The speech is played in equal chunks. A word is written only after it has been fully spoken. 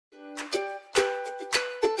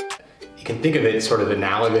can think of it sort of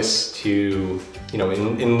analogous to,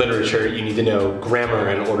 in literature, you need to know grammar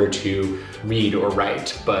in order to read or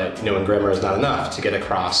write, but knowing grammar is not enough to get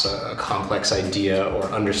across a complex idea or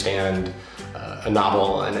understand a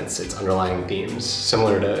novel and its underlying themes.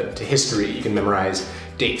 Similar to history, you can memorize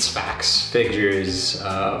dates, facts, figures,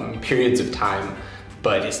 periods of time,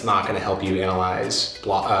 but it's not going to help you analyze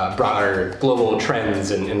broader global trends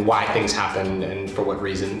and why things happen and for what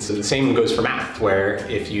reasons. So the same goes for math, where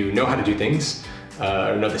if you know how to do things,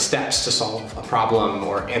 or know the steps to solve a problem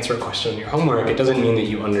or answer a question in your homework, it doesn't mean that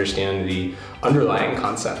you understand the underlying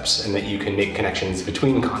concepts and that you can make connections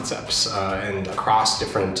between concepts and across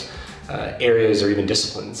different areas or even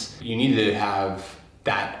disciplines. You need to have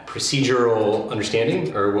that procedural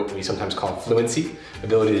understanding, or what we sometimes call fluency,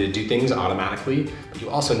 ability to do things automatically, but you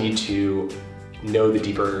also need to know the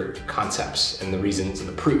deeper concepts and the reasons and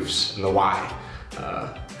the proofs and the why.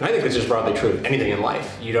 And I think that's just broadly true of anything in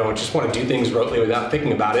life. You don't just want to do things rotely without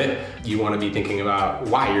thinking about it. You want to be thinking about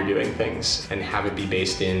why you're doing things and have it be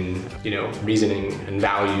based in, reasoning and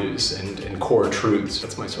values and core truths.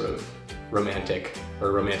 That's my sort of romantic or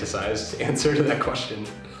romanticized answer to that question.